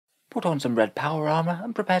Put on some red power armor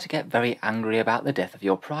and prepare to get very angry about the death of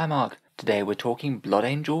your Primarch. Today we're talking Blood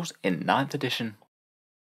Angels in 9th edition.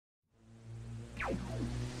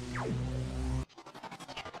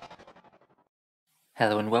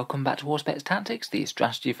 Hello and welcome back to Auspex Tactics, the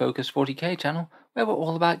strategy-focused 40k channel, where we're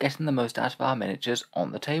all about getting the most out of our miniatures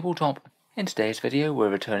on the tabletop. In today's video we're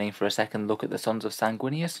returning for a second look at the Sons of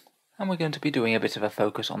Sanguinius, and we're going to be doing a bit of a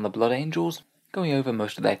focus on the Blood Angels, going over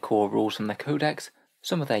most of their core rules from the Codex,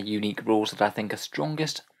 some of their unique rules that I think are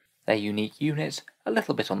strongest, their unique units, a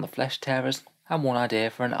little bit on the Flesh Tearers, and one idea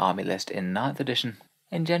for an army list in 9th edition.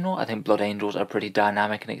 In general, I think Blood Angels are a pretty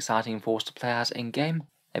dynamic and exciting force to play as in-game.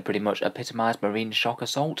 They pretty much epitomise Marine Shock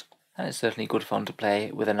Assault, and it's certainly good fun to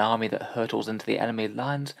play with an army that hurtles into the enemy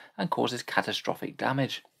lines and causes catastrophic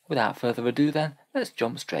damage. Without further ado then, let's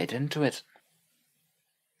jump straight into it.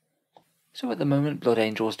 So at the moment, Blood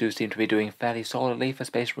Angels do seem to be doing fairly solidly for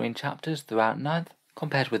Space Marine chapters throughout 9th.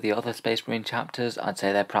 Compared with the other Space Marine chapters, I'd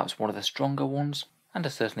say they're perhaps one of the stronger ones, and are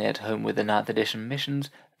certainly at home with the 9th edition missions,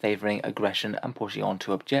 favouring aggression and pushing on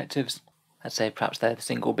to objectives. I'd say perhaps their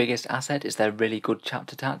single biggest asset is their really good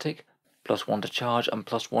chapter tactic. +1 to charge and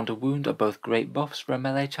 +1 to wound are both great buffs for a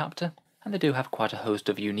melee chapter, and they do have quite a host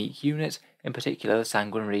of unique units, in particular the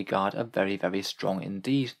Sanguinary Guard are very strong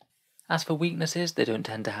indeed. As for weaknesses, they don't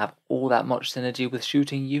tend to have all that much synergy with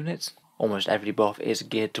shooting units. Almost every buff is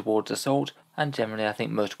geared towards assault, and generally I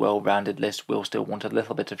think most well-rounded lists will still want a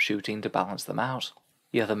little bit of shooting to balance them out.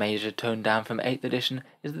 The other major tone down from 8th edition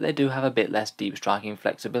is that they do have a bit less deep striking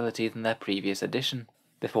flexibility than their previous edition.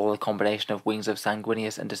 Before, the combination of Wings of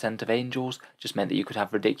Sanguinius and Descent of Angels just meant that you could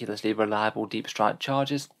have ridiculously reliable deep strike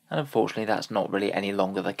charges, and unfortunately that's not really any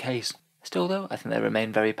longer the case. Still though, I think they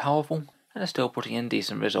remain very powerful, and are still putting in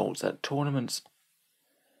decent results at tournaments.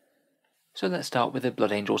 So let's start with the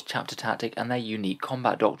Blood Angels chapter tactic and their unique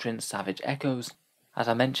combat doctrine, Savage Echoes. As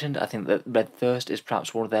I mentioned, I think that Red Thirst is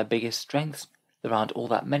perhaps one of their biggest strengths. There aren't all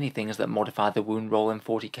that many things that modify the wound roll in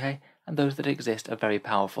 40k, and those that exist are very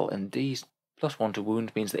powerful indeed. +1 to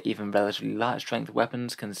wound means that even relatively light strength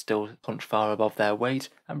weapons can still punch far above their weight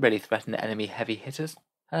and really threaten enemy heavy hitters,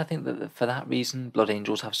 and I think that for that reason Blood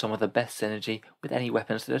Angels have some of the best synergy with any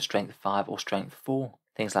weapons that are strength 5 or strength 4.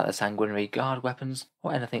 Things like the Sanguinary Guard weapons,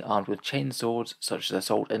 or anything armed with chain swords such as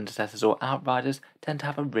Assault Intercessors or Outriders, tend to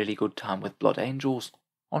have a really good time with Blood Angels.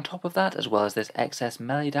 On top of that, as well as this excess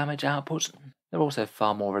melee damage output, they're also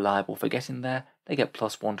far more reliable for getting there. They get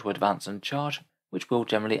 +1 to advance and charge, which will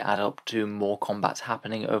generally add up to more combats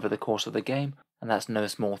happening over the course of the game, and that's no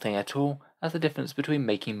small thing at all, as the difference between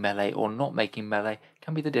making melee or not making melee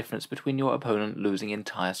can be the difference between your opponent losing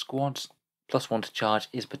entire squads. +1 to charge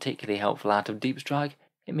is particularly helpful out of deep strike.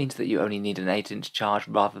 It means that you only need an 8-inch charge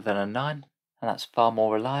rather than a 9, and that's far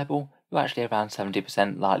more reliable. You're actually around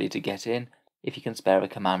 70% likely to get in if you can spare a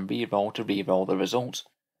command reroll to reroll the result.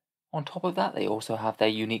 On top of that, they also have their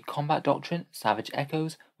unique combat doctrine, Savage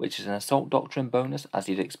Echoes, which is an assault doctrine bonus as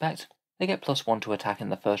you'd expect. They get +1 to attack in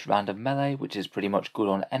the first round of melee, which is pretty much good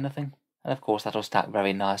on anything, and of course that'll stack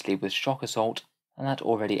very nicely with Shock Assault, and that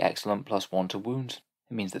already excellent +1 to wounds.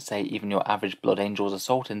 It means that say even your average Blood Angels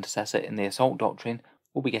Assault Intercessor in the assault doctrine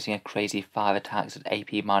will be getting a crazy 5 attacks at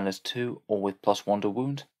AP -2 or with +1 to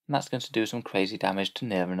wound, and that's going to do some crazy damage to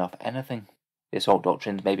near enough anything. The Assault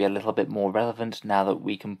Doctrines may be a little bit more relevant now that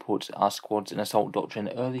we can put our squads in Assault Doctrine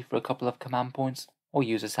early for a couple of command points, or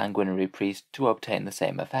use a Sanguinary Priest to obtain the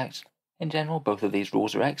same effect. In general, both of these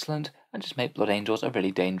rules are excellent, and just make Blood Angels a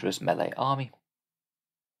really dangerous melee army.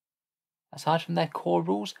 Aside from their core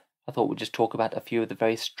rules, I thought we'd just talk about a few of the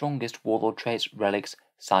very strongest Warlord traits, relics,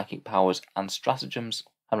 psychic powers, and stratagems.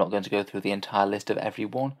 I'm not going to go through the entire list of every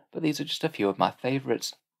one, but these are just a few of my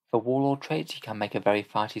favourites. For Warlord traits, you can make a very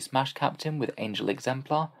fighty Smash Captain with Angel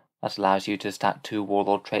Exemplar. That allows you to stack 2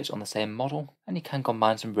 Warlord traits on the same model, and you can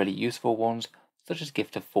combine some really useful ones, such as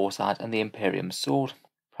Gift of Foresight and the Imperium Sword.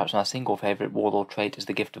 Perhaps my single favourite Warlord trait is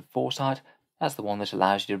the Gift of Foresight. That's the one that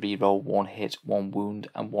allows you to reroll 1 hit, 1 wound,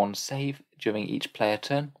 and 1 save during each player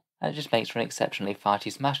turn, and it just makes for an exceptionally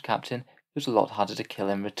fighty Smash Captain who's a lot harder to kill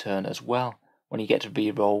in return as well. When you get to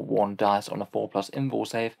reroll 1 dice on a 4+ invul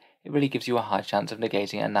save, it really gives you a high chance of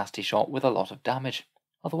negating a nasty shot with a lot of damage.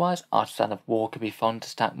 Otherwise, Artisan of War can be fun to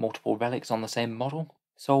stack multiple relics on the same model.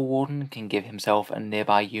 Soul Warden can give himself and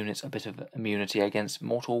nearby units a bit of immunity against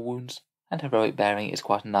mortal wounds, and Heroic Bearing is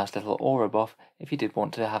quite a nice little aura buff if you did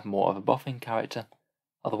want to have more of a buffing character.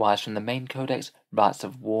 Otherwise, from the main codex, Rites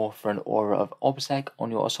of War for an aura of Obsec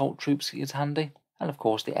on your assault troops is handy, and of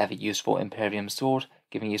course the ever useful Imperium Sword,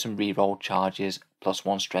 giving you some reroll charges,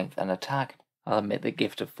 +1 strength and attack. I'll admit the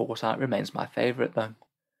Gift of Foresight remains my favourite though.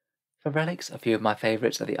 For relics, a few of my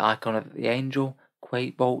favourites are the Icon of the Angel,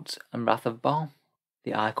 Quake Bolts and Wrath of Baal.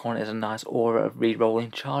 The icon is a nice aura of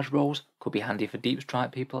re-rolling charge rolls, could be handy for deep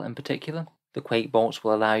strike people in particular. The Quake Bolts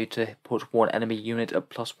will allow you to put one enemy unit at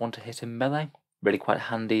 +1 to hit in melee, really quite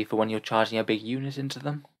handy for when you're charging a big unit into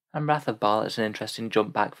them. And Wrath of Baal is an interesting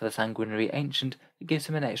jump back for the Sanguinary Ancient that gives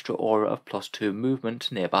him an extra aura of +2 movement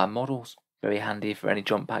to nearby models. Very handy for any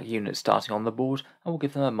jump back units starting on the board and will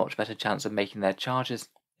give them a much better chance of making their charges.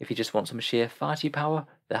 If you just want some sheer fighty power,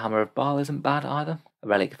 the Hammer of Baal isn't bad either. A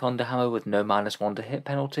Relic Thunder Hammer with no -1 to hit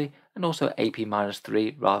penalty and also AP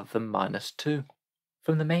 -3 rather than -2.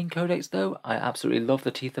 From the main codex though, I absolutely love the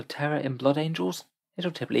Teeth of Terror in Blood Angels. It'll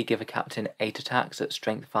typically give a captain 8 attacks at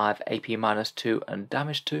Strength 5, AP -2 and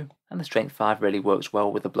Damage 2, and the Strength 5 really works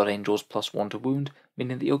well with the Blood Angels +1 to wound,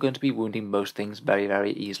 meaning that you're going to be wounding most things very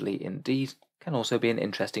very easily indeed. Can also be an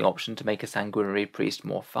interesting option to make a Sanguinary Priest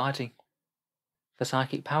more fighting. For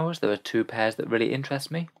psychic powers, there are two pairs that really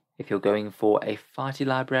interest me. If you're going for a fighty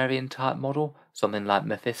librarian type model, something like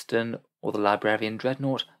Mephiston or the Librarian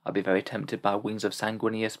Dreadnought, I'd be very tempted by Wings of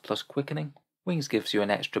Sanguinius plus Quickening. Wings gives you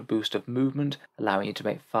an extra boost of movement, allowing you to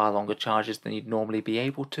make far longer charges than you'd normally be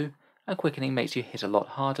able to, and Quickening makes you hit a lot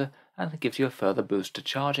harder and gives you a further boost to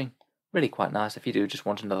charging. Really quite nice if you do just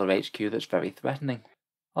want another HQ that's very threatening.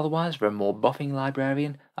 Otherwise, for a more buffing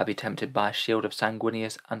librarian, I'd be tempted by Shield of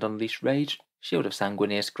Sanguinius and Unleash Rage. Shield of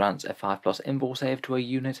Sanguinius grants a 5+ invul save to a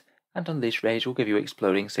unit, and Unleash Rage will give you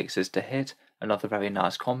exploding 6s to hit, another very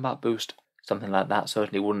nice combat boost. Something like that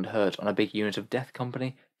certainly wouldn't hurt on a big unit of Death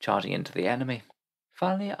Company charging into the enemy.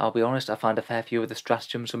 Finally, I'll be honest, I find a fair few of the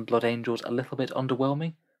stratagems from Blood Angels a little bit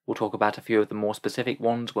underwhelming. We'll talk about a few of the more specific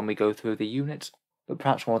ones when we go through the units, but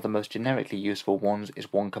perhaps one of the most generically useful ones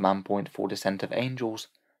is one command point for Descent of Angels.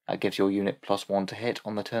 That gives your unit +1 to hit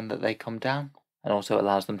on the turn that they come down, and also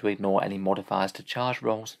allows them to ignore any modifiers to charge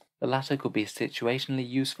rolls. The latter could be situationally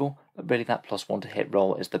useful, but really that +1 to hit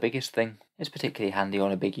roll is the biggest thing. It's particularly handy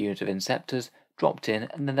on a big unit of Inceptors, dropped in,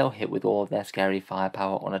 and then they'll hit with all of their scary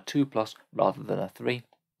firepower on a 2+ rather than a 3.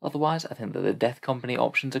 Otherwise, I think that the Death Company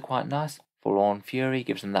options are quite nice. Forlorn Fury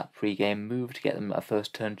gives them that pre-game move to get them a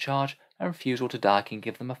first turn charge, and Refusal to Die can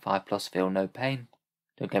give them a 5+ Feel No Pain.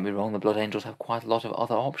 Don't get me wrong, the Blood Angels have quite a lot of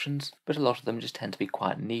other options, but a lot of them just tend to be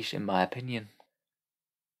quite niche in my opinion.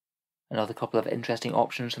 Another couple of interesting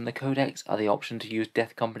options from the Codex are the option to use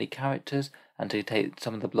Death Company characters and to take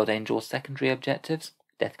some of the Blood Angels' secondary objectives.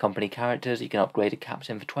 Death Company characters, you can upgrade a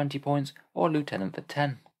captain for 20 points or a lieutenant for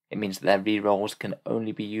 10. It means that their rerolls can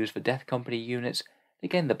only be used for Death Company units. They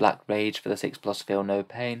gain the Black Rage for the 6+ Feel No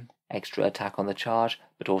Pain, extra attack on the charge,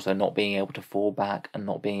 but also not being able to fall back and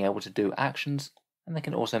not being able to do actions. And they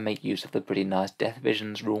can also make use of the pretty nice Death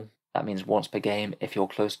Visions rule. That means once per game, if you're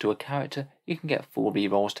close to a character, you can get 4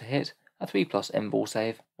 rerolls to hit, a 3+ invul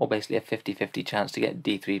save, or basically a 50-50 chance to get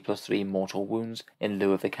D3+3 mortal wounds in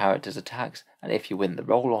lieu of the character's attacks, and if you win the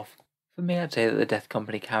roll-off. For me, I'd say that the Death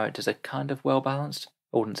Company characters are kind of well balanced.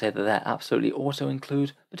 I wouldn't say that they're absolutely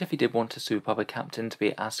auto-include, but if you did want to soup up a captain to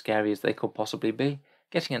be as scary as they could possibly be,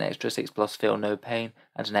 getting an extra 6+ Feel No Pain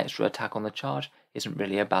and an extra attack on the charge isn't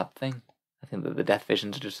really a bad thing. I think that the Death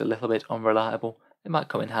Visions are just a little bit unreliable. They might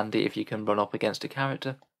come in handy if you can run up against a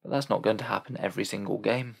character, but that's not going to happen every single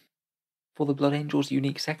game. For the Blood Angels'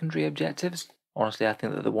 unique secondary objectives, honestly I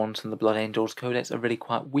think that the ones from the Blood Angels Codex are really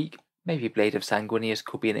quite weak. Maybe Blade of Sanguinius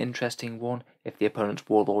could be an interesting one if the opponent's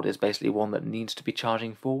Warlord is basically one that needs to be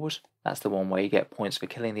charging forward. That's the one where you get points for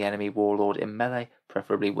killing the enemy Warlord in melee,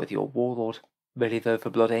 preferably with your Warlord. Really though, for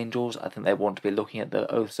Blood Angels, I think they want to be looking at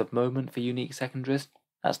the Oaths of Moment for unique secondaries.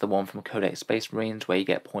 That's the one from Codex Space Marines where you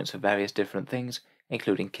get points for various different things,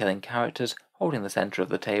 including killing characters, holding the centre of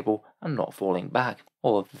the table, and not falling back.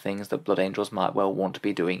 All of the things that Blood Angels might well want to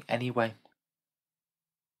be doing anyway.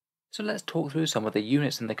 So let's talk through some of the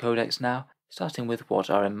units in the Codex now, starting with what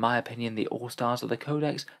are in my opinion the all-stars of the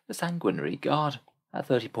Codex, the Sanguinary Guard. At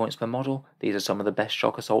 30 points per model, these are some of the best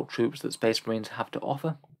shock assault troops that Space Marines have to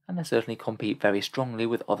offer, and they certainly compete very strongly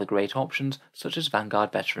with other great options such as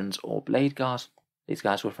Vanguard Veterans or Blade Guards. These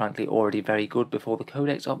guys were frankly already very good before the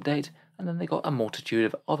Codex update, and then they got a multitude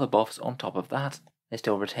of other buffs on top of that. They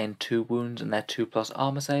still retain 2 wounds and their 2+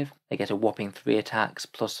 armor save, they get a whopping 3 attacks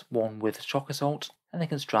plus 1 with shock assault, and they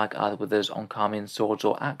can strike either with those Oncamian swords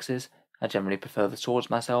or axes. I generally prefer the swords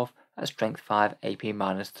myself, at strength 5, AP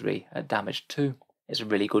 -3 at damage 2. It's a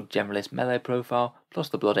really good generalist melee profile, plus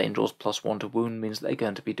the Blood Angels +1 to wound means that they're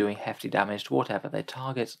going to be doing hefty damage to whatever they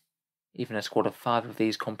target. Even a squad of 5 of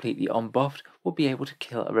these completely unbuffed would be able to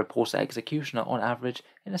kill a Repulsor Executioner on average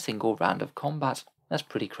in a single round of combat. That's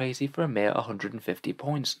pretty crazy for a mere 150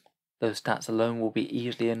 points. Those stats alone will be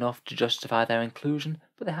easily enough to justify their inclusion,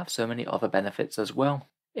 but they have so many other benefits as well.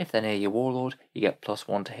 If they're near your warlord, you get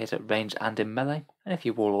 +1 to hit at range and in melee, and if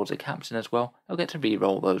your warlord's a captain as well, they'll get to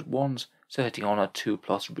re-roll those 1s, so hitting on a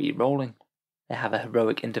 2+ re-rolling. They have a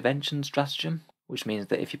heroic intervention stratagem, which means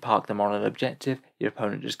that if you park them on an objective, your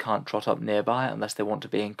opponent just can't trot up nearby unless they want to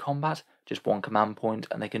be in combat, just 1 command point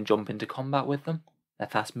and they can jump into combat with them. They're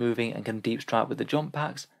fast moving and can deep strike with the jump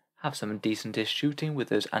packs, have some decentish shooting with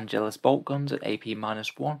those Angelus bolt guns at AP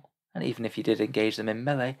 -1, and even if you did engage them in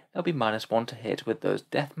melee, they'll be -1 to hit with those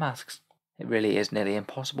death masks. It really is nearly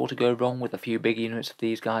impossible to go wrong with a few big units of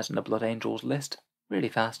these guys in the Blood Angels list. Really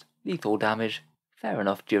fast, lethal damage, fair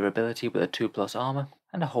enough durability with a 2+ armor,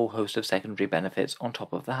 and a whole host of secondary benefits on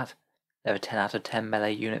top of that. They're a 10 out of 10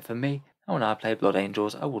 melee unit for me, and when I play Blood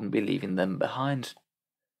Angels I wouldn't be leaving them behind.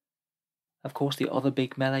 Of course, the other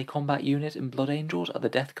big melee combat unit in Blood Angels are the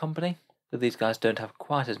Death Company, but these guys don't have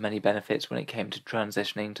quite as many benefits when it came to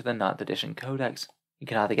transitioning to the 9th edition codex. You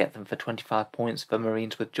can either get them for 25 points for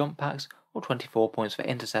Marines with jump packs, or 24 points for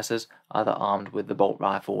Intercessors, either armed with the bolt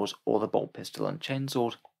rifles or the bolt pistol and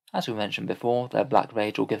chainsword. As we mentioned before, their Black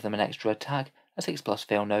Rage will give them an extra attack, a 6+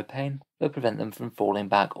 feel no pain, but prevent them from falling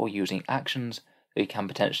back or using actions, though you can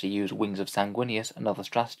potentially use Wings of Sanguinius, another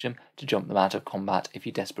stratagem, to jump them out of combat if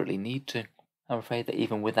you desperately need to. I'm afraid that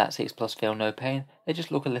even with that 6+ feel no pain, they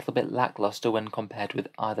just look a little bit lackluster when compared with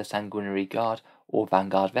either Sanguinary Guard or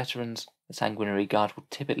Vanguard Veterans. The Sanguinary Guard will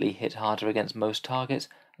typically hit harder against most targets,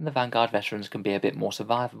 and the Vanguard Veterans can be a bit more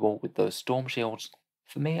survivable with those Storm Shields.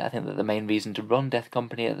 For me, I think that the main reason to run Death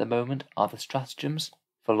Company at the moment are the stratagems.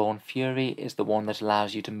 Forlorn Fury is the one that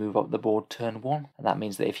allows you to move up the board turn 1, and that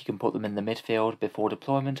means that if you can put them in the midfield before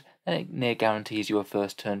deployment, then it near guarantees you a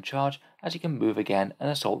first turn charge, as you can move again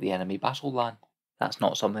and assault the enemy battle line. That's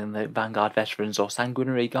not something that Vanguard Veterans or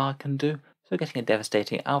Sanguinary Guard can do, so getting a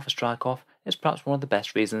devastating Alpha Strike off is perhaps one of the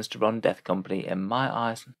best reasons to run Death Company in my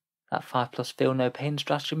eyes. That 5+ feel no pain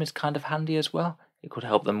stratagem is kind of handy as well. It could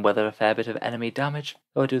help them weather a fair bit of enemy damage,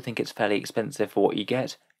 though I do think it's fairly expensive for what you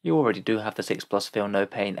get. You already do have the 6+ feel no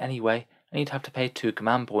pain anyway, and you'd have to pay 2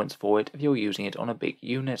 command points for it if you're using it on a big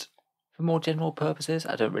unit. For more general purposes,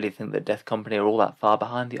 I don't really think that Death Company are all that far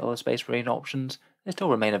behind the other Space Marine options. They still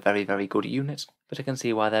remain a very, very good unit, but I can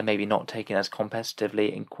see why they're maybe not taken as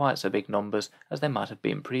competitively in quite so big numbers as they might have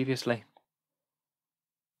been previously.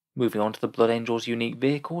 Moving on to the Blood Angels' unique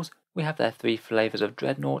vehicles, we have their 3 flavours of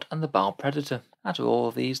Dreadnought and the Baal Predator. Out of all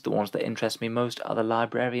of these, the ones that interest me most are the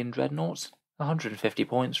Librarian Dreadnoughts. 150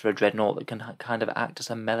 points for a Dreadnought that can kind of act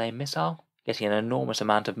as a melee missile, getting an enormous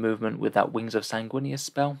amount of movement with that Wings of Sanguinius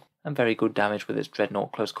spell, and very good damage with its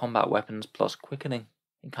Dreadnought close combat weapons plus quickening.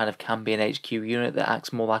 It kind of can be an HQ unit that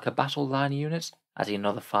acts more like a battle line unit, adding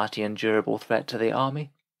another fighty and durable threat to the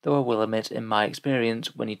army, though I will admit in my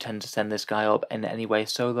experience, when you tend to send this guy up in any way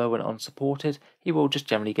solo and unsupported, he will just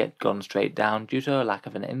generally get gunned straight down due to a lack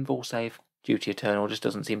of an invul save. Duty Eternal just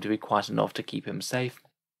doesn't seem to be quite enough to keep him safe.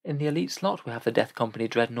 In the elite slot we have the Death Company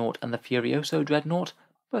Dreadnought and the Furioso Dreadnought,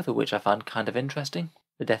 both of which I find kind of interesting.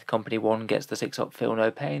 The Death Company one gets the 6+ feel no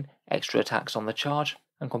pain, extra attacks on the charge,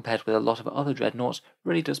 and compared with a lot of other Dreadnoughts,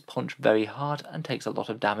 really does punch very hard and takes a lot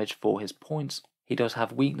of damage for his points. He does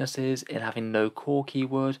have weaknesses in having no core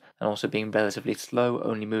keyword, and also being relatively slow,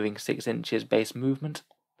 only moving 6 inches base movement,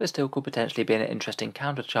 but still could potentially be an interesting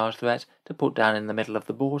counter-charge threat to put down in the middle of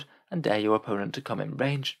the board and dare your opponent to come in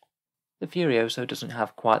range. The Furioso doesn't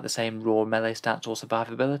have quite the same raw melee stats or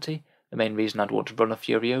survivability. The main reason I'd want to run a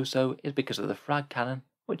Furioso is because of the frag cannon,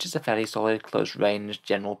 which is a fairly solid close-range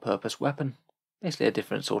general-purpose weapon. Basically a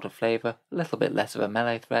different sort of flavour, a little bit less of a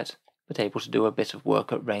melee threat, but able to do a bit of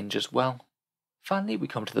work at range as well. Finally, we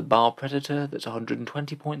come to the Baal Predator that's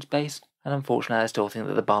 120 points base, and unfortunately I still think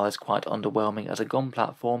that the Baal is quite underwhelming as a gun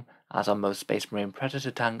platform, as are most Space Marine Predator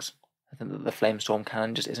tanks. I think that the Flamestorm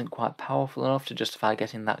cannon just isn't quite powerful enough to justify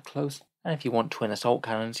getting that close, and if you want twin assault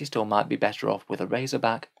cannons you still might be better off with a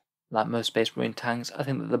Razorback. Like most Space Marine tanks, I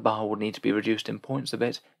think that the Baal would need to be reduced in points a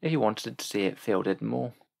bit if you wanted to see it fielded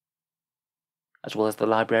more. As well as the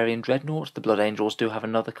Librarian Dreadnought, the Blood Angels do have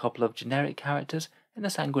another couple of generic characters in the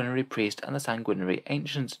Sanguinary Priest and the Sanguinary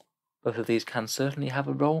Ancients. Both of these can certainly have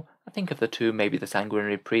a role. I think of the two, maybe the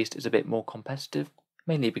Sanguinary Priest is a bit more competitive,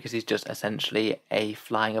 mainly because he's just essentially a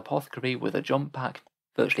flying apothecary with a jump pack.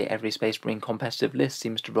 Virtually every Space Marine competitive list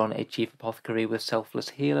seems to run a Chief Apothecary with Selfless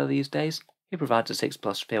Healer these days. He provides a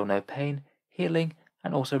 6+ feel no pain, healing,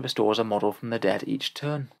 and also restores a model from the dead each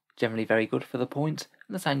turn. Generally very good for the points,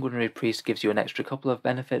 and the Sanguinary Priest gives you an extra couple of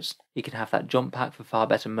benefits. You can have that jump pack for far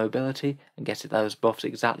better mobility and get those buffs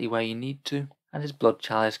exactly where you need to, and his Blood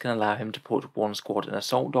Chalice can allow him to put one squad in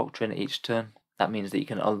Assault Doctrine each turn. That means that you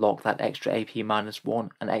can unlock that extra AP -1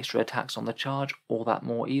 and extra attacks on the charge all that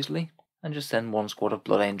more easily. and just send one squad of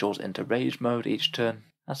Blood Angels into rage mode each turn.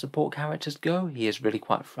 As support characters go, he is really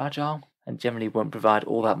quite fragile, and generally won't provide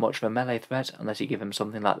all that much of a melee threat unless you give him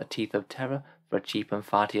something like the Teeth of Terror for a cheap and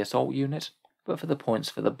fighty assault unit, but for the points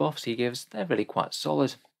for the buffs he gives, they're really quite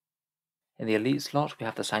solid. In the elite slot, we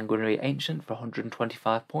have the Sanguinary Ancient for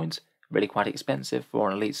 125 points, really quite expensive for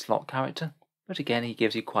an elite slot character, but again he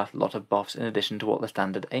gives you quite a lot of buffs in addition to what the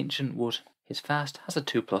standard Ancient would. His fast has a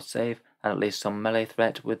 2+ save and at least some melee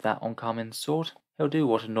threat with that uncommon sword. He'll do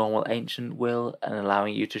what a normal Ancient will, and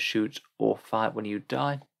allowing you to shoot or fight when you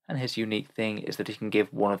die, and his unique thing is that he can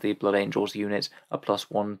give one of the Blood Angels units a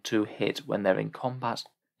 +1 to hit when they're in combat.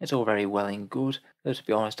 It's all very well and good, though to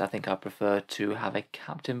be honest I think I prefer to have a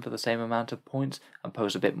captain for the same amount of points and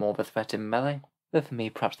pose a bit more of a threat in melee. Though for me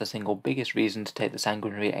perhaps the single biggest reason to take the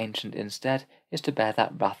Sanguinary Ancient instead is to bear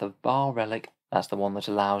that Wrath of Baal relic. That's the one that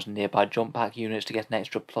allows nearby jump pack units to get an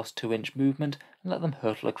extra +2-inch movement and let them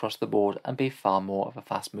hurtle across the board and be far more of a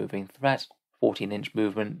fast moving threat. 14-inch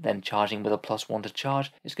movement, then charging with a +1 to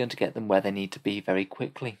charge is going to get them where they need to be very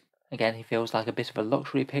quickly. Again, he feels like a bit of a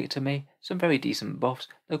luxury pick to me, some very decent buffs,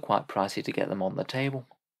 though quite pricey to get them on the table.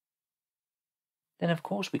 Then of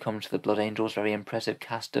course we come to the Blood Angels' very impressive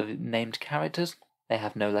cast of named characters. They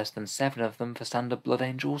have no less than 7 of them for standard Blood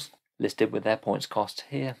Angels, listed with their points cost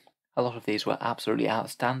here. A lot of these were absolutely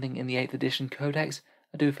outstanding in the 8th edition codex.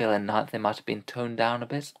 I do feel in 9th they might have been toned down a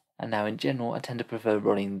bit, and now in general I tend to prefer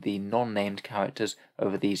running the non-named characters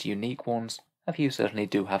over these unique ones. A few certainly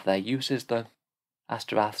do have their uses though.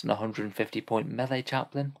 Asterath's an 150-point melee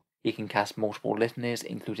chaplain. He can cast multiple litanies,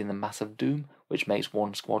 including the Mass of Doom, which makes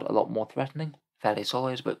one squad a lot more threatening. Fairly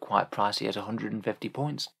solid, but quite pricey at 150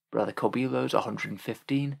 points. Brother Corbulo's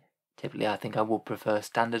 115. Typically I think I would prefer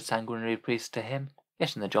standard Sanguinary Priest to him.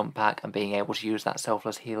 Getting the jump pack and being able to use that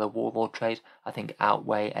selfless healer warlord trait I think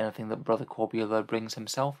outweigh anything that Brother Corbulo brings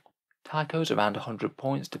himself. Tycho's around 100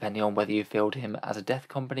 points depending on whether you field him as a Death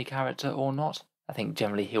Company character or not. I think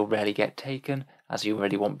generally he'll rarely get taken, as you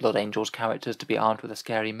already want Blood Angels characters to be armed with a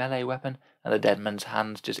scary melee weapon, and the Deadman's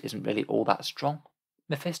Hand just isn't really all that strong.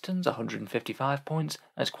 Mephiston's 155 points,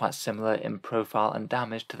 and is quite similar in profile and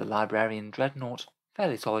damage to the Librarian Dreadnought.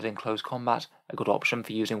 Fairly solid in close combat, a good option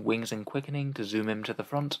for using wings and quickening to zoom him to the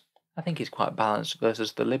front. I think he's quite balanced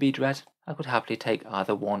versus the Libby Dread. I could happily take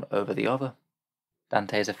either one over the other.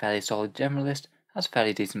 Dante's a fairly solid generalist, has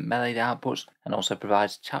fairly decent melee outputs, and also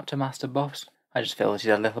provides Chapter Master buffs. I just feel that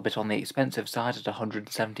he's a little bit on the expensive side at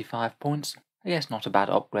 175 points. I guess not a bad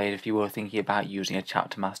upgrade if you were thinking about using a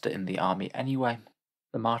Chapter Master in the army anyway.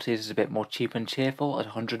 The Martyrs is a bit more cheap and cheerful at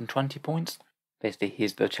 120 points. Basically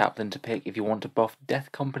he's the chaplain to pick if you want to buff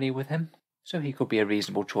Death Company with him, so he could be a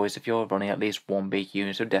reasonable choice if you're running at least one big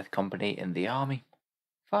unit of Death Company in the army.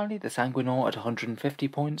 Finally, the Sanguinaur at 150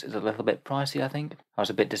 points is a little bit pricey I think. I was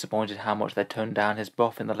a bit disappointed how much they toned down his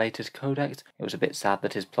buff in the latest codex. It was a bit sad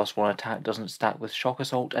that his +1 attack doesn't stack with Shock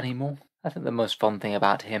Assault anymore. I think the most fun thing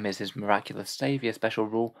about him is his Miraculous Saviour special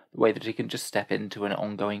rule, the way that he can just step into an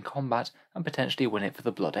ongoing combat and potentially win it for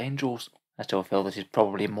the Blood Angels. I still feel that he's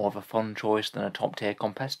probably more of a fun choice than a top tier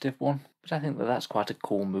competitive one, but I think that that's quite a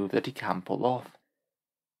cool move that he can pull off.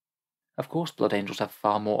 Of course, Blood Angels have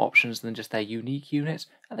far more options than just their unique units,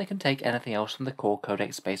 and they can take anything else from the core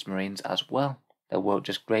Codex Space Marines as well. They'll work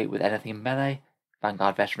just great with anything melee.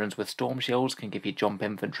 Vanguard veterans with Storm Shields can give you jump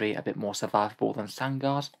infantry a bit more survivable than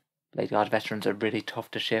Sangars. Blade Guard veterans are really tough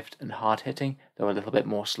to shift and hard hitting, though a little bit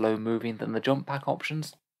more slow moving than the jump pack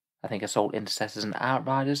options. I think Assault Intercessors and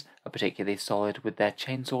Outriders are particularly solid with their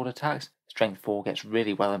chainsword attacks. Strength 4 gets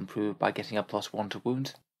really well improved by getting a +1 to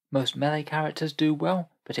wound. Most melee characters do well,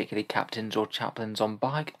 particularly captains or chaplains on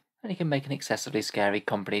bike, and you can make an excessively scary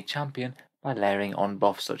company champion by layering on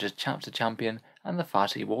buffs such as Chapter Champion and the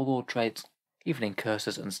Fighty Warlord traits. Even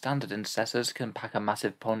Incursors and Standard Intercessors can pack a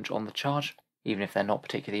massive punch on the charge. Even if they're not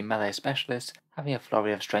particularly melee specialists, having a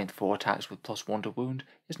flurry of Strength 4 attacks with +1 to wound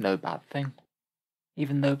is no bad thing.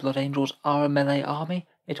 Even though Blood Angels are a melee army,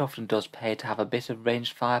 it often does pay to have a bit of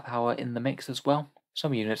ranged firepower in the mix as well.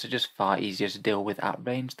 Some units are just far easier to deal with at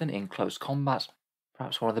range than in close combat.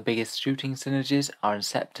 Perhaps one of the biggest shooting synergies are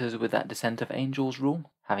Inceptors with that Descent of Angels rule.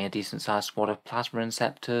 Having a decent sized squad of Plasma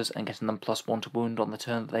Inceptors and getting them +1 to wound on the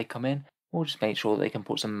turn that they come in will just make sure that they can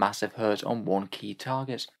put some massive hurt on one key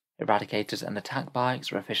target. Eradicators and Attack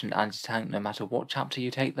Bikes are efficient anti-tank no matter what chapter you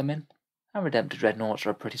take them in. And Redemptor Dreadnoughts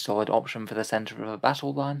are a pretty solid option for the centre of a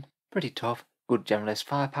battle line. Pretty tough, good generalist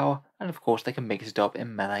firepower, and of course they can mix it up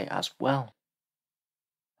in melee as well.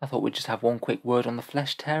 I thought we'd just have one quick word on the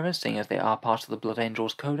Flesh Tearers, seeing as they are part of the Blood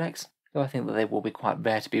Angels Codex, though I think that they will be quite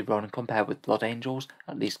rare to be run compared with Blood Angels,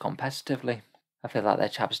 at least competitively. I feel like their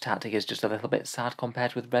chapter's tactic is just a little bit sad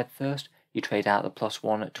compared with Red Thirst. you trade out the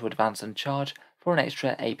 +1 to advance and charge for an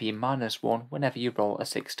extra AP -1 whenever you roll a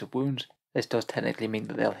 6 to wound. This does technically mean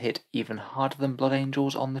that they'll hit even harder than Blood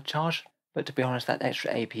Angels on the charge, but to be honest, that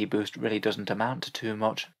extra AP boost really doesn't amount to too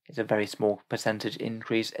much. It's a very small percentage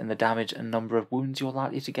increase in the damage and number of wounds you're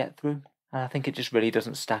likely to get through, and I think it just really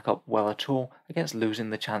doesn't stack up well at all against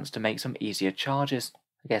losing the chance to make some easier charges.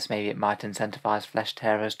 I guess maybe it might incentivize Flesh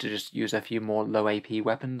Tearers to just use a few more low AP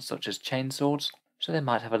weapons such as chainswords, so they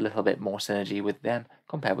might have a little bit more synergy with them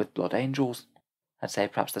compared with Blood Angels. I'd say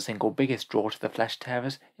perhaps the single biggest draw to the Flesh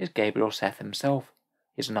Tearers is Gabriel Seth himself.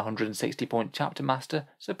 He's an 160 point chapter master,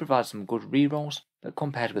 so provides some good rerolls, but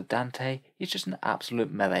compared with Dante, he's just an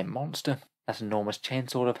absolute melee monster. That enormous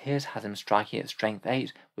chainsword of his has him striking at strength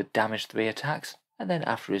 8 with damage 3 attacks, and then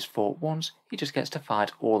after he's fought once, he just gets to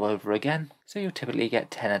fight all over again, so you'll typically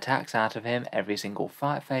get 10 attacks out of him every single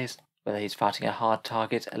fight phase. Whether he's fighting a hard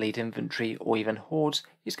target, elite infantry, or even hordes,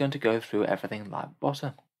 he's going to go through everything like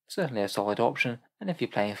butter. Certainly a solid option, and if you're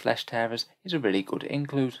playing Flesh Tearers, he's a really good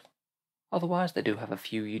include. Otherwise, they do have a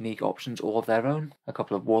few unique options all of their own. A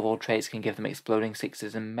couple of Warlord traits can give them exploding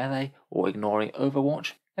 6s in melee, or ignoring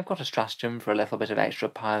Overwatch. They've got a stratagem for a little bit of extra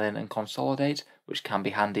pile-in and consolidate, which can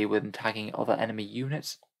be handy when tagging other enemy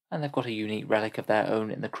units. And they've got a unique relic of their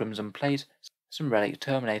own in the Crimson Plate, some relic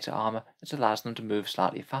Terminator armor that allows them to move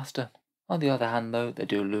slightly faster. On the other hand though, they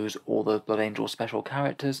do lose all the Blood Angel special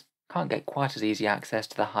characters, can't get quite as easy access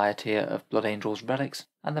to the higher tier of Blood Angel's relics,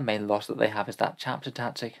 and the main loss that they have is that chapter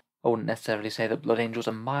tactic. I wouldn't necessarily say that Blood Angels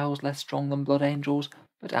are miles less strong than Blood Angels,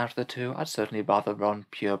 but out of the two, I'd certainly rather run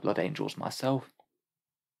pure Blood Angels myself.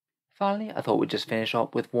 Finally, I thought we'd just finish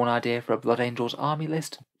up with one idea for a Blood Angels army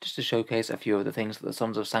list, just to showcase a few of the things that the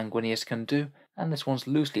Sons of Sanguinius can do, and this one's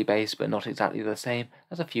loosely based but not exactly the same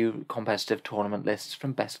as a few competitive tournament lists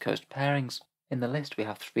from Best Coast pairings. In the list we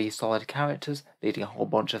have 3 solid characters, leading a whole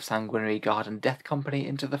bunch of Sanguinary Guard and Death Company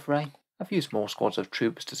into the fray, a few small squads of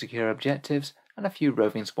troops to secure objectives, and a few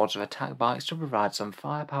roving squads of attack bikes to provide some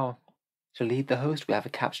firepower. To lead the host we have a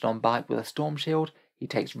captain on bike with a storm shield. He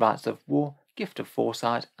takes Rites of War, Gift of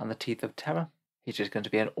Foresight, and the Teeth of Terror. He's just going to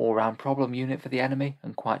be an all-round problem unit for the enemy,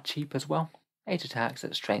 and quite cheap as well. 8 attacks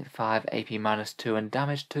at strength 5, AP -2 and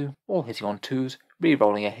damage 2, all hitting on 2s,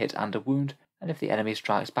 re-rolling a hit and a wound, and if the enemy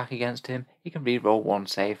strikes back against him, he can re-roll 1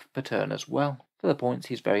 save per turn as well. For the points,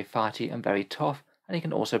 he's very fighty and very tough, and he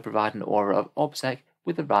can also provide an aura of Obsec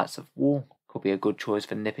with the Rites of War. Could be a good choice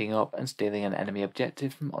for nipping up and stealing an enemy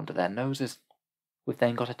objective from under their noses. We've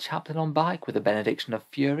then got a chaplain on bike with a Benediction of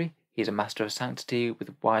Fury. He's a Master of Sanctity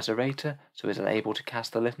with Wise Orator, so he's able to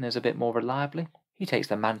cast the litanies a bit more reliably. He takes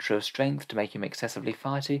the Mantra of Strength to make him excessively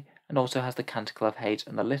fighty, and also has the Canticle of Hate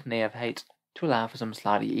and the Litany of Hate to allow for some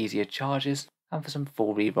slightly easier charges, and for some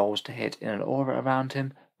full re-rolls to hit in an aura around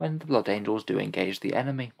him when the Blood Angels do engage the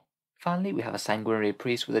enemy. Finally, we have a Sanguinary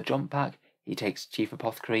Priest with a jump pack. He takes Chief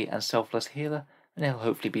Apothecary and Selfless Healer, and he'll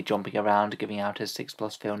hopefully be jumping around, giving out his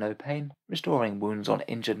 6+ Feel No Pain, restoring wounds on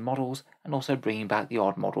injured models, and also bringing back the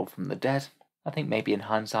odd model from the dead. I think maybe in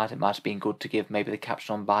hindsight it might have been good to give maybe the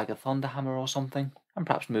captain on bike a Thunderhammer or something, and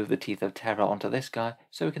perhaps move the Teeth of Terror onto this guy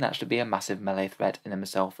so he can actually be a massive melee threat in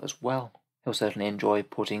himself as well. He'll certainly enjoy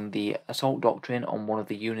putting the Assault Doctrine on one of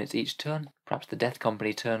the units each turn, perhaps the Death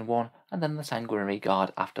Company turn 1, and then the Sanguinary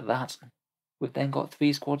Guard after that. We've then got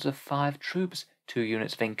 3 squads of 5 troops, 2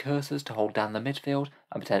 units of Incursors to hold down the midfield,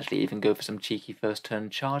 and potentially even go for some cheeky first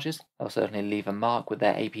turn charges. They'll certainly leave a mark with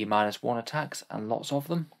their AP -1 attacks, and lots of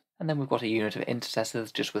them. And then we've got a unit of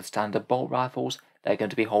Intercessors just with standard bolt rifles. They're going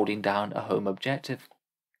to be holding down a home objective.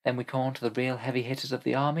 Then we come on to the real heavy hitters of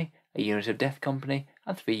the army, a unit of Death Company,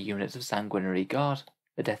 and 3 units of Sanguinary Guard.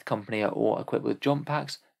 The Death Company are all equipped with jump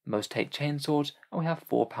packs, most take chainswords, and we have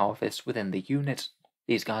 4 power fists within the unit.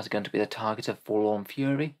 These guys are going to be the target of Forlorn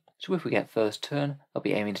Fury, so if we get first turn, they'll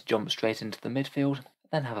be aiming to jump straight into the midfield,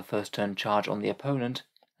 then have a first turn charge on the opponent,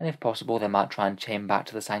 and if possible they might try and chain back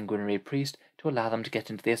to the Sanguinary Priest to allow them to get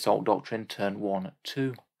into the Assault Doctrine turn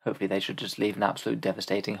 1-2. Hopefully they should just leave an absolute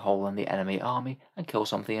devastating hole in the enemy army and kill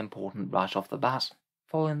something important right off the bat.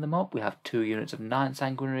 Following them up, we have 2 units of 9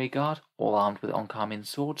 Sanguinary Guard, all armed with Onkarmin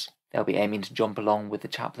swords. They'll be aiming to jump along with the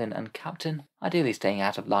Chaplain and Captain, ideally staying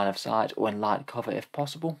out of line of sight or in light cover if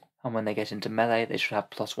possible, and when they get into melee they should have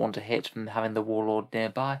 +1 to hit from having the Warlord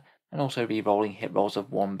nearby, and also re-rolling hit rolls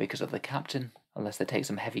of 1 because of the Captain. Unless they take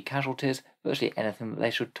some heavy casualties, virtually anything that they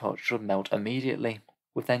should touch should melt immediately.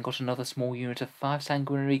 We've then got another small unit of 5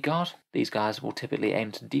 Sanguinary Guard. These guys will typically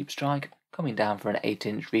aim to deep strike, coming down for an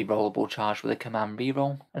 8-inch re-rollable charge with a command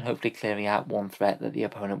re-roll, and hopefully clearing out one threat that the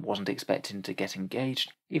opponent wasn't expecting to get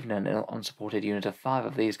engaged. Even an unsupported unit of 5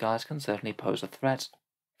 of these guys can certainly pose a threat.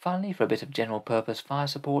 Finally, for a bit of general purpose fire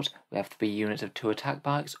support, we have 3 units of 2 attack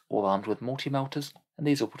bikes, all armed with multi-melters, and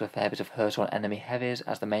these will put a fair bit of hurt on enemy heavies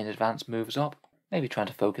as the main advance moves up, maybe trying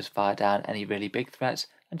to focus fire down any really big threats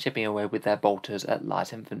and chipping away with their bolters at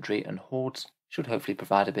light infantry and hordes. Should hopefully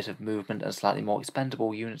provide a bit of movement and slightly more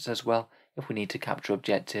expendable units as well if we need to capture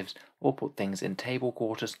objectives or put things in table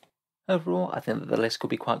quarters. Overall, I think that the list could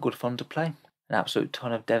be quite good fun to play. An absolute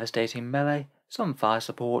ton of devastating melee, some fire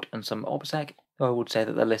support and some Auspex, though I would say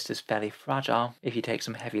that the list is fairly fragile. If you take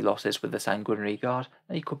some heavy losses with the Sanguinary Guard,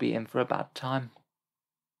 then you could be in for a bad time.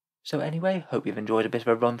 So anyway, hope you've enjoyed a bit of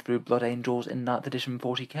a run through Blood Angels in 9th edition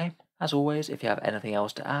 40k. As always, if you have anything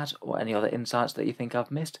else to add or any other insights that you think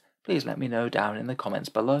I've missed, please let me know down in the comments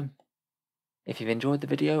below. If you've enjoyed the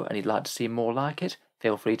video and you'd like to see more like it,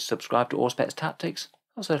 feel free to subscribe to Auspex Tactics.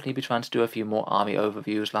 I'll certainly be trying to do a few more army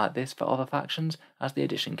overviews like this for other factions as the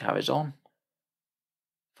edition carries on.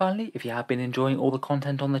 Finally, if you have been enjoying all the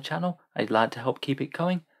content on the channel and you'd like to help keep it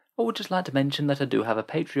going, I would just like to mention that I do have a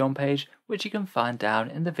Patreon page which you can find down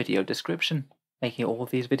in the video description. Making all of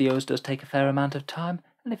these videos does take a fair amount of time,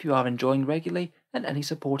 and if you are enjoying regularly, then any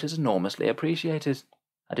support is enormously appreciated.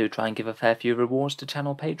 I do try and give a fair few rewards to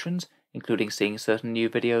channel patrons, including seeing certain new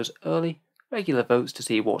videos early, regular votes to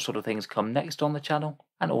see what sort of things come next on the channel,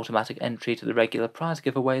 and automatic entry to the regular prize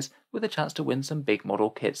giveaways with a chance to win some big model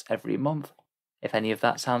kits every month. If any of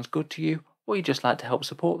that sounds good to you, or you'd just like to help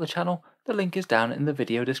support the channel, the link is down in the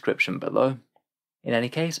video description below. In any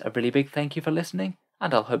case, a really big thank you for listening,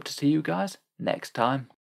 and I'll hope to see you guys next time.